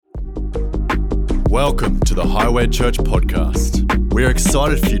Welcome to the Highway Church podcast. We are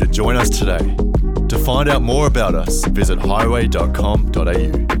excited for you to join us today. To find out more about us, visit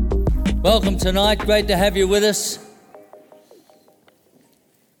highway.com.au. Welcome tonight. Great to have you with us.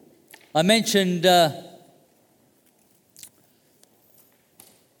 I mentioned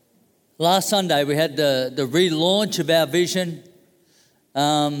last Sunday we had the relaunch of our vision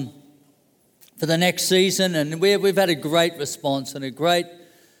for the next season, and we've had a great response and a great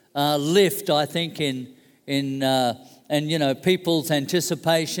lift, I think, in people's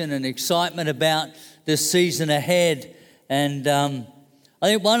anticipation and excitement about this season ahead. And I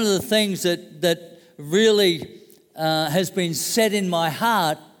think one of the things that really has been set in my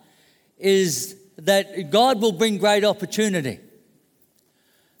heart is that God will bring great opportunity.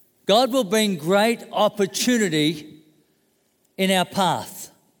 God will bring great opportunity in our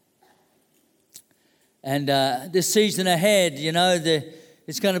path. And this season ahead,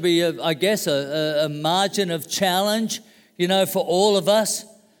 it's going to be, a margin of challenge, for all of us.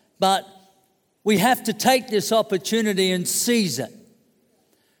 But we have to take this opportunity and seize it.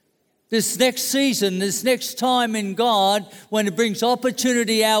 This next season, this next time in God, when it brings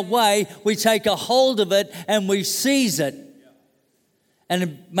opportunity our way, we take a hold of it and we seize it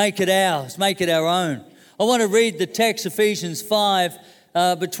and make it ours, make it our own. I want to read the text, Ephesians 5,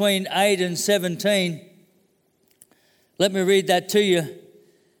 between 8 and 17. Let me read that to you.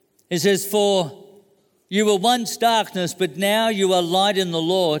 It says, "For you were once darkness, but now you are light in the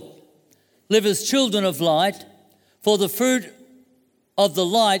Lord. Live as children of light, for the fruit of the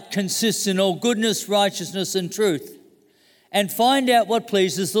light consists in all goodness, righteousness, and truth. And find out what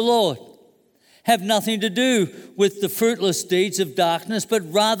pleases the Lord. Have nothing to do with the fruitless deeds of darkness,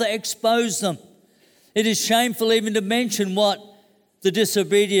 but rather expose them. It is shameful even to mention what the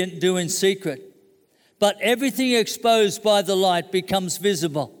disobedient do in secret. But everything exposed by the light becomes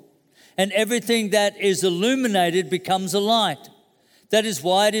visible, and everything that is illuminated becomes a light. That is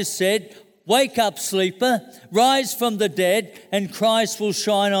why it is said, 'Wake up, sleeper, rise from the dead, and Christ will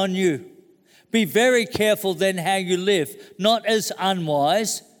shine on you.' Be very careful then how you live, not as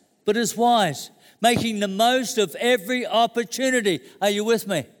unwise, but as wise, making the most of every opportunity." Are you with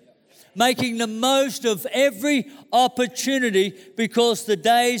me? Making the most of every opportunity, because the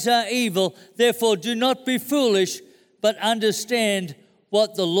days are evil. Therefore, do not be foolish, but understand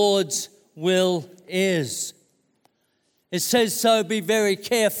what the Lord's will is. It says so, be very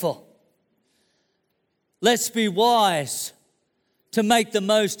careful. Let's be wise to make the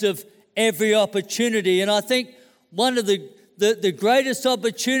most of every opportunity. And I think one of the greatest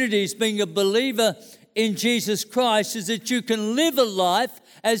opportunities being a believer in Jesus Christ is that you can live a life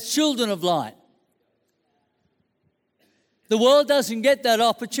as children of light. The world doesn't get that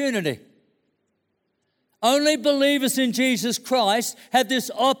opportunity. Only believers in Jesus Christ have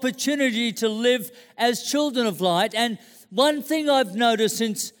this opportunity to live as children of light. And one thing I've noticed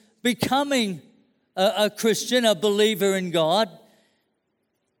since becoming a Christian, a believer in God,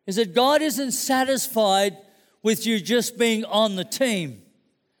 is that God isn't satisfied with you just being on the team.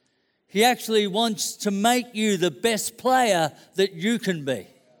 He actually wants to make you the best player that you can be.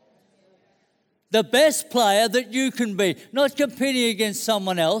 The best player that you can be, not competing against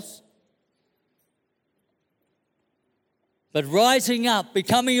someone else, but rising up,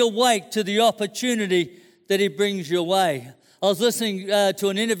 becoming awake to the opportunity that He brings your way. I was listening to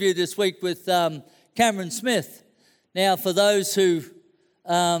an interview this week with Cameron Smith. Now, for those who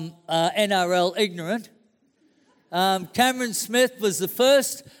are NRL ignorant, Cameron Smith was the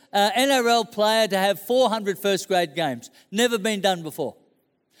first NRL player to have 400 first grade games. Never been done before.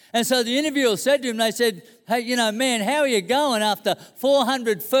 And so the interviewer said to him, they said, "Hey, man, how are you going after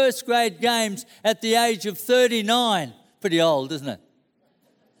 400 first grade games at the age of 39? Pretty old, isn't it?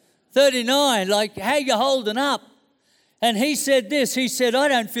 39, like, how you holding up?" And he said this, he said, "I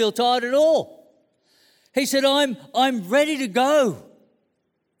don't feel tired at all." He said, I'm ready to go.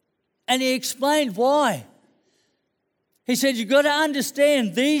 And he explained why. He said, "You've got to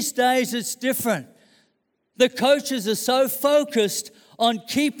understand, these days it's different. The coaches are so focused on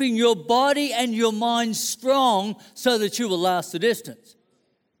keeping your body and your mind strong so that you will last the distance."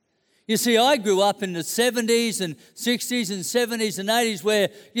 You see, I grew up in the 70s and 60s and 70s and 80s where,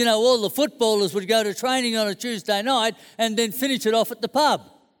 all the footballers would go to training on a Tuesday night and then finish it off at the pub.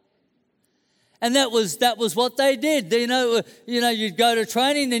 And that was what they did. You'd go to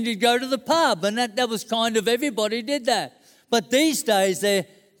training, then you'd go to the pub, and that was kind of, everybody did that. But these days, they're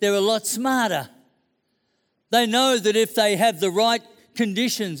a lot smarter. They know that if they have the right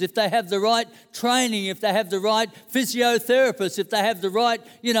conditions, if they have the right training, if they have the right physiotherapists, if they have the right,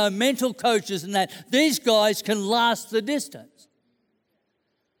 mental coaches and that, these guys can last the distance.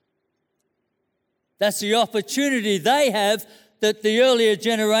 That's the opportunity they have that the earlier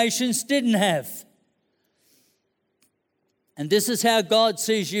generations didn't have. And this is how God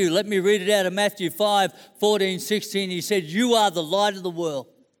sees you. Let me read it out of Matthew 5:14-16. He said, "You are the light of the world.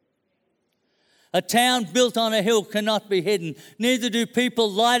 A town built on a hill cannot be hidden. Neither do people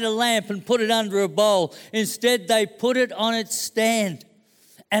light a lamp and put it under a bowl. Instead, they put it on its stand,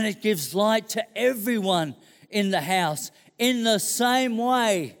 and it gives light to everyone in the house. In the same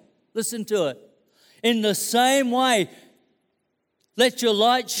way," listen to it, "in the same way, let your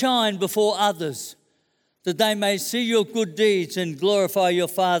light shine before others, that they may see your good deeds and glorify your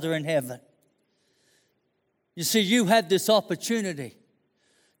Father in heaven." You see, you have this opportunity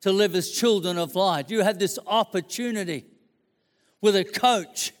to live as children of light. You have this opportunity with a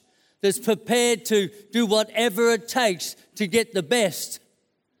coach that's prepared to do whatever it takes to get the best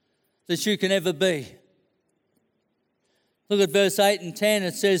that you can ever be. Look at verse 8 and 10.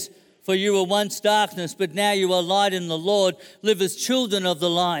 It says, "For you were once darkness, but now you are light in the Lord. Live as children of the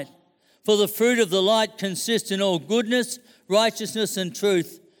light. For the fruit of the light consists in all goodness, righteousness, and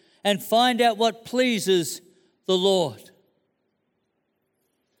truth. And find out what pleases the Lord."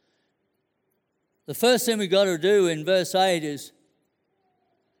 The first thing we got to do in verse 8 is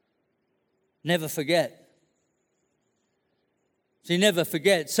never forget. See, never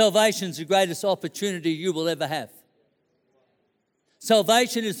forget. Salvation's the greatest opportunity you will ever have.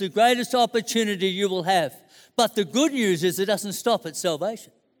 Salvation is the greatest opportunity you will have. But the good news is it doesn't stop at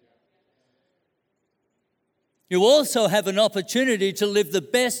salvation. You also have an opportunity to live the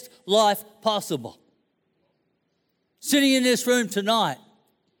best life possible. Sitting in this room tonight,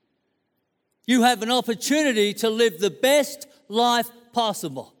 you have an opportunity to live the best life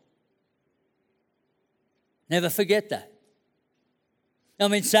possible. Never forget that. I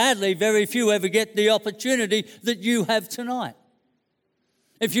mean, sadly, very few ever get the opportunity that you have tonight.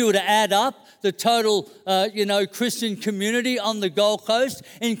 If you were to add up the total, Christian community on the Gold Coast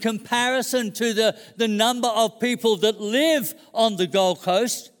in comparison to the number of people that live on the Gold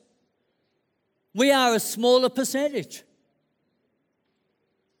Coast, we are a smaller percentage.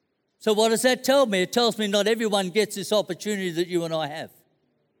 So what does that tell me? It tells me not everyone gets this opportunity that you and I have.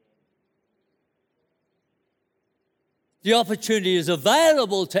 The opportunity is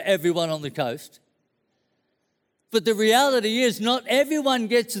available to everyone on the coast. But the reality is not everyone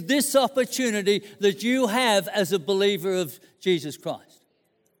gets this opportunity that you have as a believer of Jesus Christ.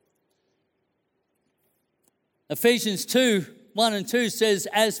 Ephesians 2:1-2 says,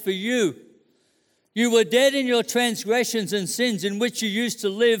 "As for you, you were dead in your transgressions and sins in which you used to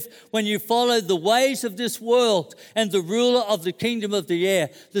live when you followed the ways of this world and the ruler of the kingdom of the air,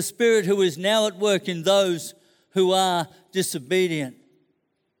 the spirit who is now at work in those who are disobedient."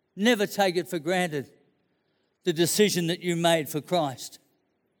 Never take it for granted, the decision that you made for Christ.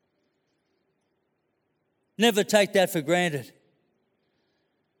 Never take that for granted.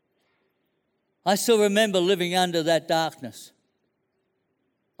 I still remember living under that darkness.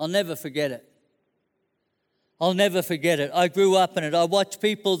 I'll never forget it. I'll never forget it. I grew up in it. I watched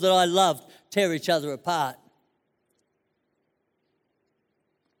people that I loved tear each other apart.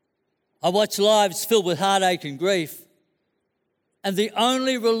 I watched lives filled with heartache and grief. And the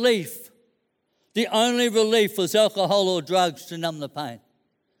only relief was alcohol or drugs to numb the pain.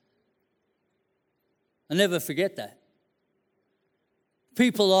 I'll never forget that.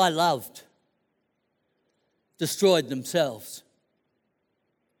 People I loved destroyed themselves.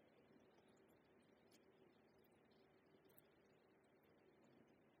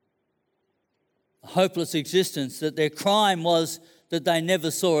 A hopeless existence, that their crime was that they never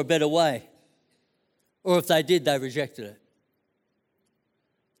saw a better way. Or if they did, they rejected it.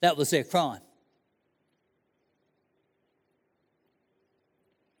 That was their crime.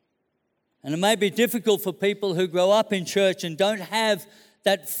 And it may be difficult for people who grow up in church and don't have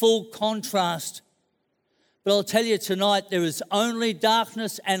that full contrast. But I'll tell you tonight, there is only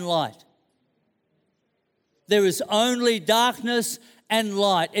darkness and light. There is only darkness and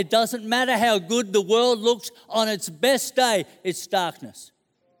light. It doesn't matter how good the world looks on its best day, it's darkness.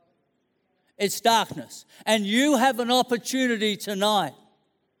 It's darkness. And you have an opportunity tonight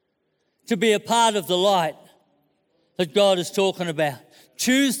to be a part of the light that God is talking about.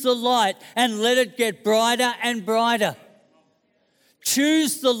 Choose the light and let it get brighter and brighter.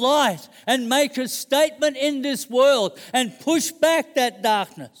 Choose the light and make a statement in this world and push back that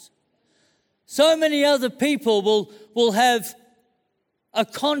darkness. So many other people will have a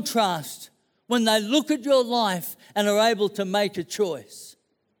contrast when they look at your life and are able to make a choice.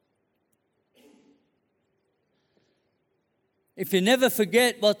 If you never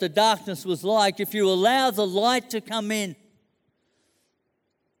forget what the darkness was like, if you allow the light to come in,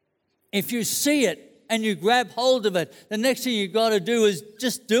 if you see it and you grab hold of it, the next thing you've got to do is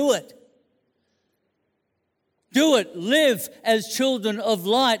just do it. Do it. Live as children of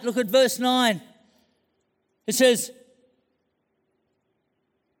light. Look at verse 9. It says,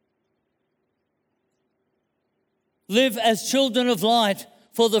 live as children of light,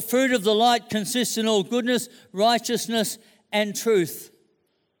 for the fruit of the light consists in all goodness, righteousness, and truth.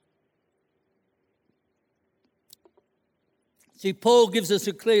 See, Paul gives us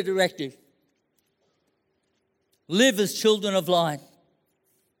a clear directive. Live as children of light.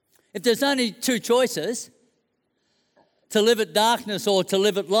 If there's only two choices, to live at darkness or to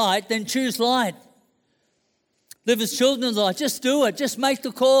live at light, then choose light. Live as children of light. Just do it. Just make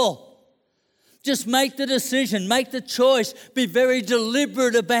the call. Just make the decision. Make the choice. Be very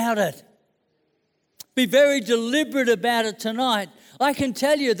deliberate about it. Be very deliberate about it tonight. I can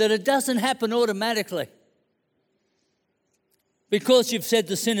tell you that it doesn't happen automatically because you've said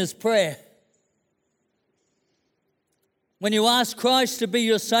the sinner's prayer. When you ask Christ to be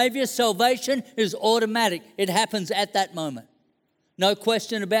your Saviour, salvation is automatic. It happens at that moment. No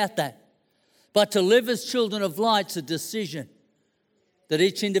question about that. But to live as children of light is a decision that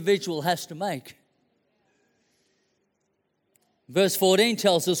each individual has to make. Verse 14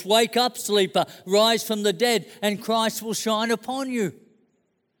 tells us, wake up, sleeper, rise from the dead, and Christ will shine upon you.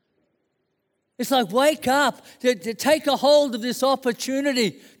 It's like wake up, to take a hold of this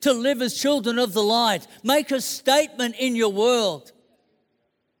opportunity to live as children of the light. Make a statement in your world.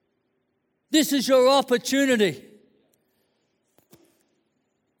 This is your opportunity.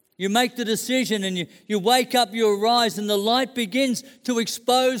 You make the decision and you wake up, you arise, and the light begins to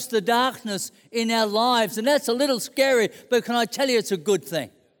expose the darkness in our lives. And that's a little scary, but can I tell you it's a good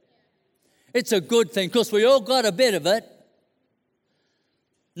thing? It's a good thing because we all got a bit of it.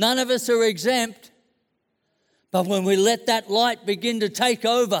 None of us are exempt. But when we let that light begin to take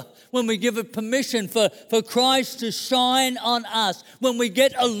over, when we give it permission for Christ to shine on us, when we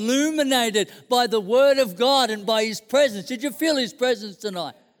get illuminated by the Word of God and by His presence. Did you feel His presence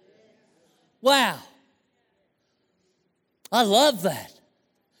tonight? Wow. I love that.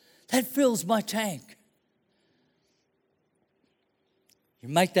 That fills my tank. You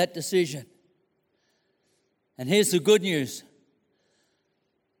make that decision. And here's the good news.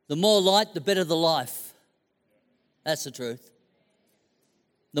 The more light, the better the life. That's the truth.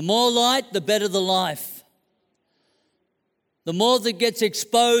 The more light, the better the life. The more that gets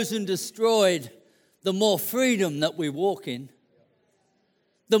exposed and destroyed, the more freedom that we walk in.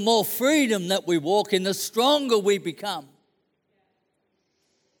 The more freedom that we walk in, the stronger we become.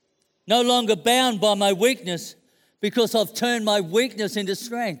 No longer bound by my weakness because I've turned my weakness into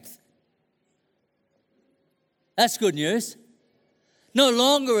strength. That's good news. No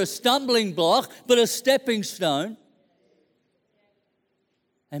longer a stumbling block, but a stepping stone.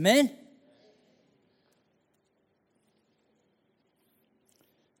 Amen?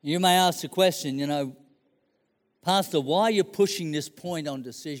 You may ask the question, Pastor, why are you pushing this point on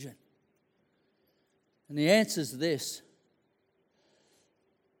decision? And the answer is this.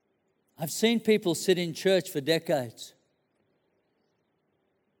 I've seen people sit in church for decades,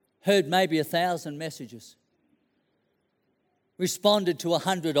 heard maybe 1,000 messages, responded to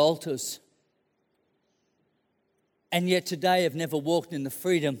 100 altars, and yet today have never walked in the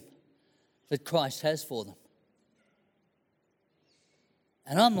freedom that Christ has for them.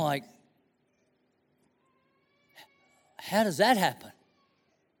 And I'm like, how does that happen?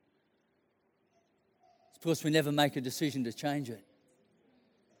 It's because we never make a decision to change it.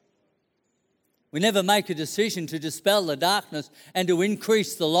 We never make a decision to dispel the darkness and to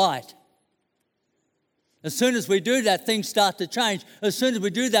increase the light. As soon as we do that, things start to change. As soon as we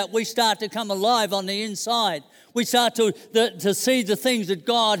do that, we start to come alive on the inside. We start to see the things that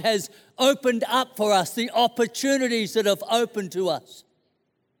God has opened up for us, the opportunities that have opened to us.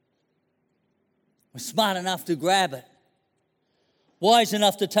 We're smart enough to grab it. Wise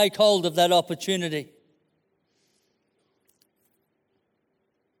enough to take hold of that opportunity.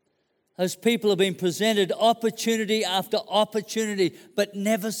 Those people have been presented opportunity after opportunity, but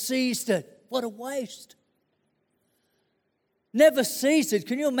never seized it. What a waste. Never seized it.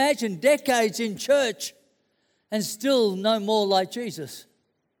 Can you imagine decades in church and still no more like Jesus?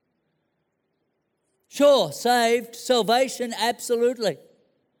 Sure, saved, salvation, absolutely.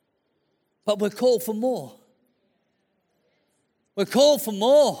 But we're called for more. We're called for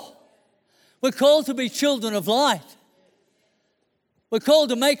more. We're called to be children of light. We're called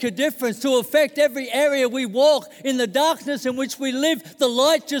to make a difference, to affect every area we walk. In the darkness in which we live, the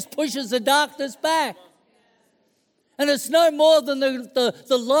light just pushes the darkness back. And it's no more than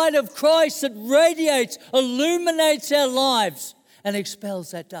the light of Christ that radiates, illuminates our lives, and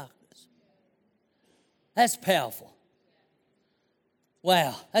expels that darkness. That's powerful.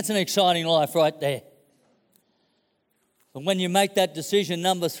 Wow, that's an exciting life right there. But when you make that decision,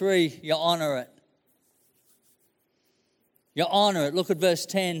 number 3, you honour it. You honour it. Look at verse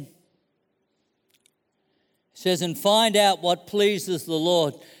 10. It says, and find out what pleases the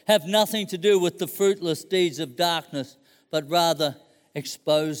Lord. Have nothing to do with the fruitless deeds of darkness, but rather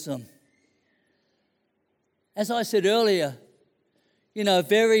expose them. As I said earlier,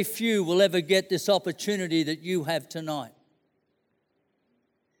 very few will ever get this opportunity that you have tonight.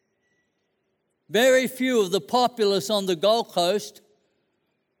 Very few of the populace on the Gold Coast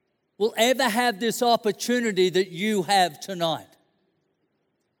will ever have this opportunity that you have tonight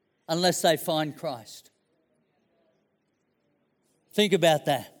unless they find Christ. Think about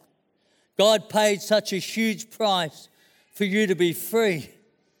that. God paid such a huge price for you to be free,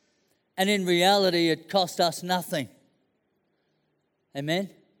 and in reality, it cost us nothing. Amen?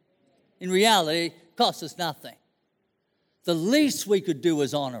 In reality, it cost us nothing. The least we could do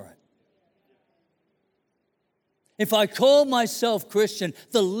is honour it. If I call myself Christian,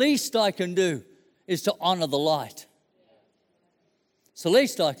 the least I can do is to honour the light. It's the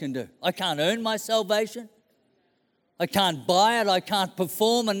least I can do. I can't earn my salvation. I can't buy it. I can't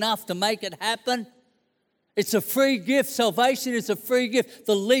perform enough to make it happen. It's a free gift. Salvation is a free gift.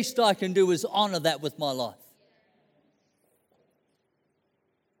 The least I can do is honour that with my life.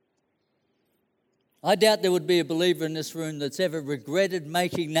 I doubt there would be a believer in this room that's ever regretted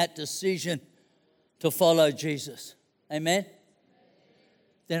making that decision to follow Jesus. Amen?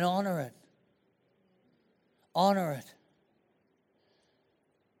 Then honour it. Honour it.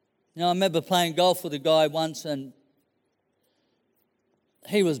 I remember playing golf with a guy once, and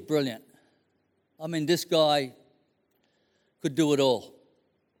he was brilliant. This guy could do it all.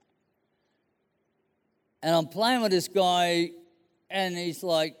 And I'm playing with this guy, and he's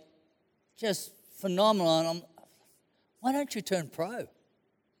like just phenomenal. And why don't you turn pro?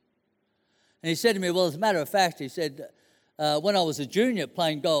 And he said to me, well, as a matter of fact, he said, when I was a junior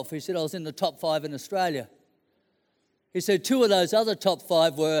playing golf, he said I was in the top 5 in Australia. He said 2 of those other top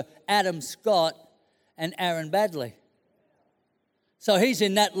 5 were Adam Scott and Aaron Baddeley. So he's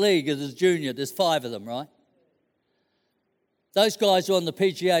in that league as a junior. There's 5 of them, right? Those guys are on the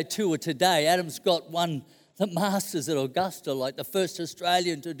PGA Tour today. Adam Scott won the Masters at Augusta, like the first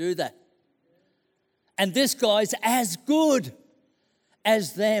Australian to do that. And this guy's as good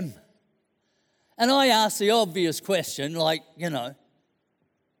as them. And I asked the obvious question, why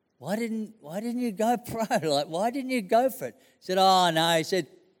didn't you go pro? Why didn't you go for it? He said, oh, no.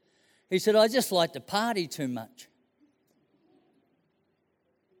 He said, I just like to party too much.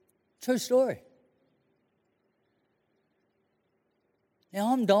 True story.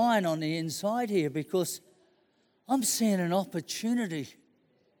 Now, I'm dying on the inside here because I'm seeing an opportunity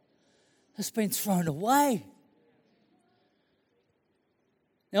that's been thrown away.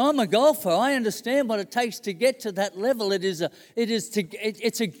 Now, I'm a golfer. I understand what it takes to get to that level. It's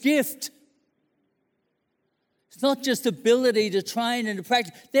a gift. It's not just ability to train and to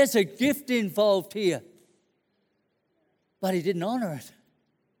practice. There's a gift involved here. But he didn't honour it.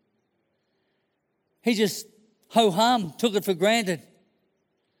 He just ho-hum, took it for granted.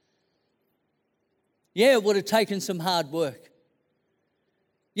 Yeah, it would have taken some hard work.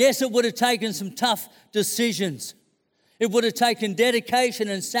 Yes, it would have taken some tough decisions. It would have taken dedication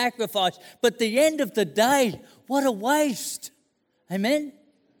and sacrifice. But at the end of the day, what a waste. Amen?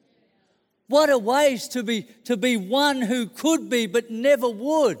 What a waste to be one who could be but never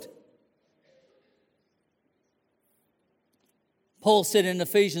would. Paul said in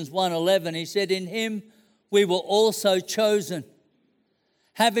Ephesians 1:11, he said, in him we were also chosen,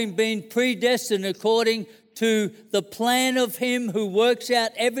 having been predestined according to the plan of him who works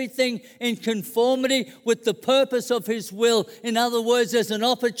out everything in conformity with the purpose of his will. In other words, there's an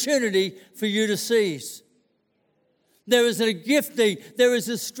opportunity for you to seize. There is a gifting, there is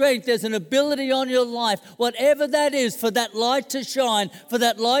a strength, there's an ability on your life, whatever that is, for that light to shine, for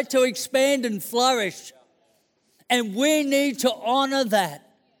that light to expand and flourish. And we need to honour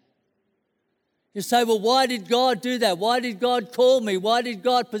that. You say, well, why did God do that? Why did God call me? Why did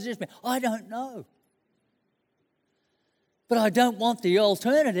God position me? I don't know. But I don't want the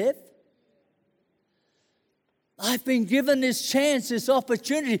alternative. I've been given this chance, this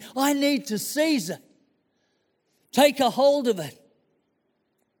opportunity. I need to seize it. Take a hold of it.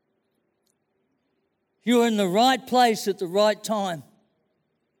 You're in the right place at the right time.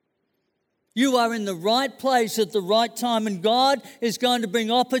 You are in the right place at the right time, and God is going to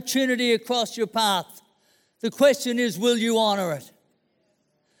bring opportunity across your path. The question is, will you honour it?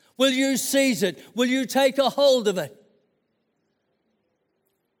 Will you seize it? Will you take a hold of it?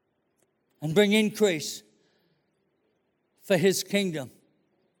 And bring increase for His kingdom.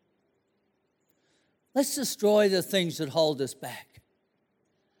 Let's destroy the things that hold us back.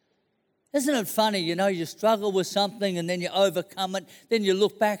 Isn't it funny, you struggle with something and then you overcome it, then you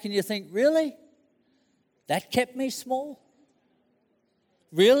look back and you think, really? That kept me small?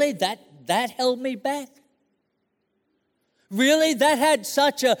 Really? That held me back? Really? That had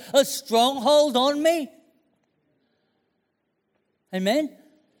such a stronghold on me? Amen?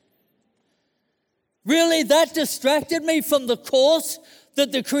 Really? That distracted me from the course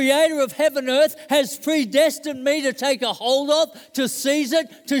that the Creator of heaven and earth has predestined me to take a hold of, to seize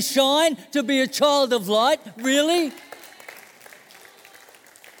it, to shine, to be a child of light? Really?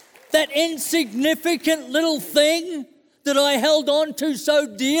 That insignificant little thing that I held on to so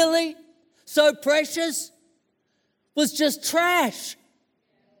dearly, so precious, was just trash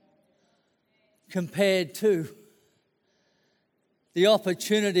compared to the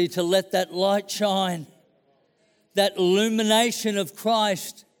opportunity to let that light shine, that illumination of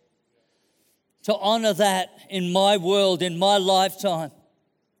Christ, to honor that in my world, in my lifetime.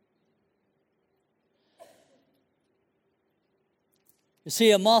 You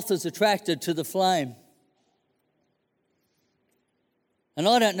see, a moth is attracted to the flame. And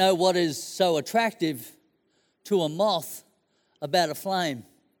I don't know what is so attractive to a moth about a flame.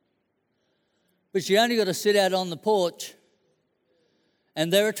 But you only got to sit out on the porch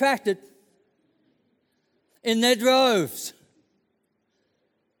and they're attracted in their droves.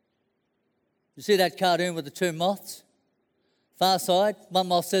 You see that cartoon with the two moths? Far side, one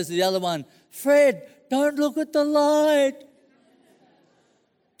moth says to the other one, "Fred, don't look at the light.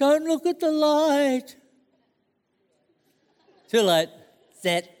 Don't look at the light." Too late.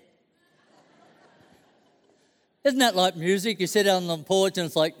 Zet. Isn't that like music? You sit out on the porch and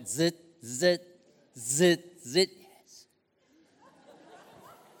it's like zit, zit, zit, zit. Yes.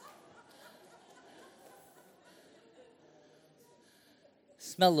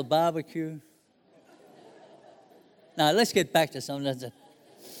 Smell the barbecue. Now, let's get back to something.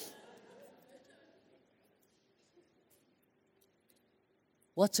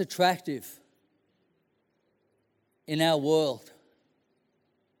 What's attractive in our world?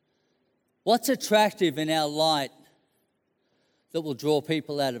 What's attractive in our light that will draw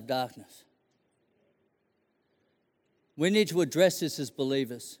people out of darkness? We need to address this as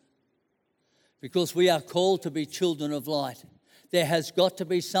believers because we are called to be children of light. There has got to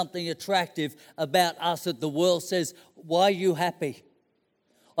be something attractive about us that the world says, "Why are you happy?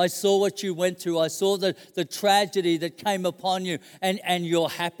 I saw what you went through. I saw the tragedy that came upon you, and you're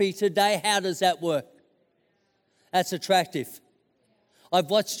happy today." How does that work? That's attractive. I've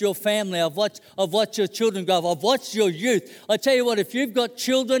watched your family. I've watched your children grow up. I've watched your youth. I tell you what, if you've got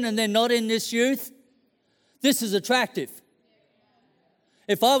children and they're not in this youth, this is attractive.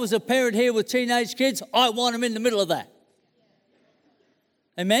 If I was a parent here with teenage kids, I want them in the middle of that.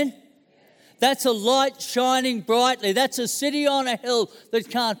 Amen? That's a light shining brightly. That's a city on a hill that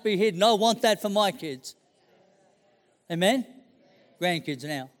can't be hidden. I want that for my kids. Amen? Grandkids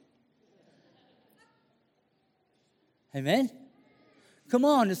now. Amen? Come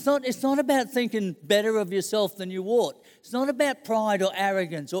on, it's not about thinking better of yourself than you ought. It's not about pride or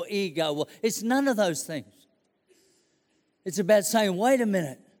arrogance or ego. It's none of those things. It's about saying, wait a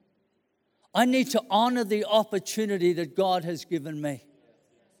minute. I need to honor the opportunity that God has given me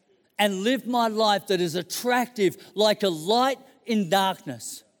and live my life that is attractive like a light in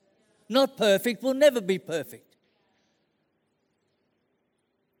darkness. Not perfect, we'll never be perfect.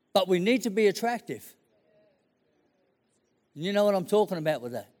 But we need to be attractive. And you know what I'm talking about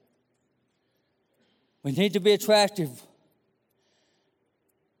with that. We need to be attractive.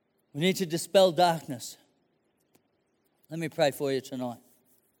 We need to dispel darkness. Let me pray for you tonight.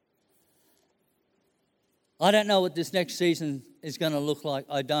 I don't know what this next season is going to look like.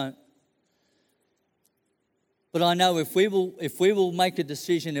 I don't. But I know if we will make a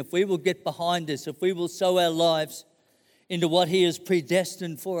decision, if we will get behind this, if we will sow our lives into what He has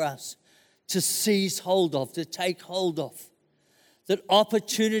predestined for us to seize hold of, to take hold of, that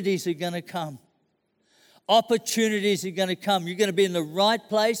opportunities are going to come. Opportunities are going to come. You're going to be in the right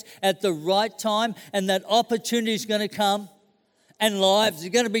place at the right time, and that opportunity is going to come, and lives are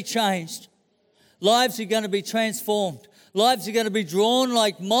going to be changed. Lives are going to be transformed. Lives are going to be drawn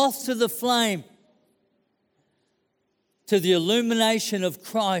like moths to the flame to the illumination of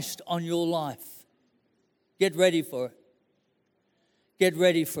Christ on your life. Get ready for it. Get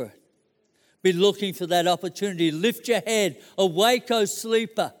ready for it. Be looking for that opportunity. Lift your head. Awake, O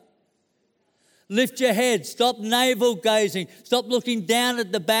sleeper. Lift your head. Stop navel gazing. Stop looking down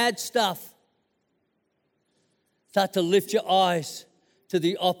at the bad stuff. Start to lift your eyes to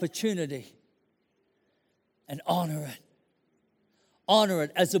the opportunity and honor it Honor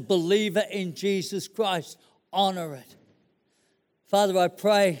it. As a believer in Jesus Christ, honor it. Father, I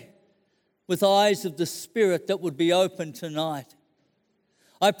pray with eyes of the Spirit that would be open tonight.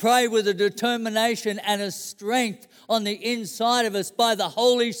 I pray with a determination and a strength on the inside of us by the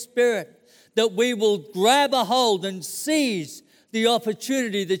Holy Spirit that we will grab a hold and seize the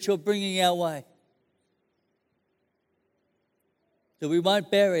opportunity that you're bringing our way. That we won't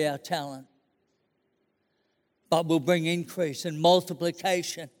bury our talent, but will bring increase and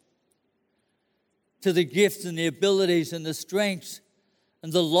multiplication to the gifts and the abilities and the strengths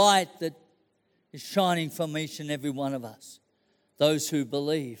and the light that is shining from each and every one of us, those who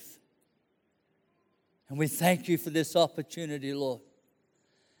believe. And we thank you for this opportunity, Lord.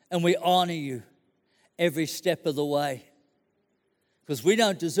 And we honor you every step of the way, because we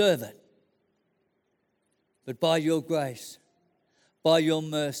don't deserve it. But by your grace, by your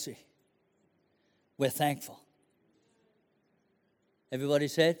mercy, we're thankful. Everybody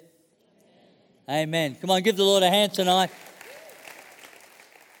said? Amen. Come on, give the Lord a hand tonight.